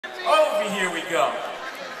Frankie, here we go.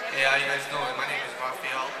 Hey, how you guys doing? My name is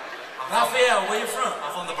Raphael. Raphael, where you from?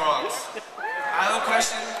 I'm from the Bronx. I have a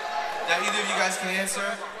question that either of you guys can answer.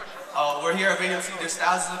 We're here at UFC. There's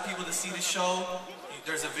thousands of people to see the show.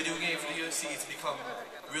 There's a video game for the UFC. It's become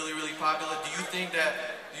really, really popular. Do you think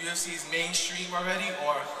that the UFC is mainstream already,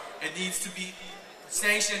 or it needs to be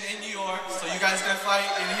sanctioned in New York so you guys can fight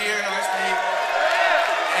in here in our state?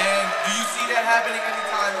 And do you see that happening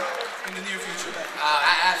anytime in the near future?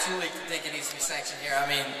 I absolutely think it needs to be sanctioned here. I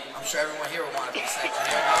mean, I'm sure everyone here would want to be sanctioned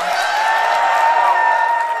here.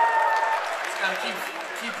 Just gotta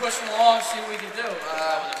keep pushing along, see what we can do.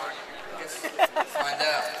 I guess we'll find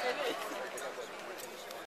out.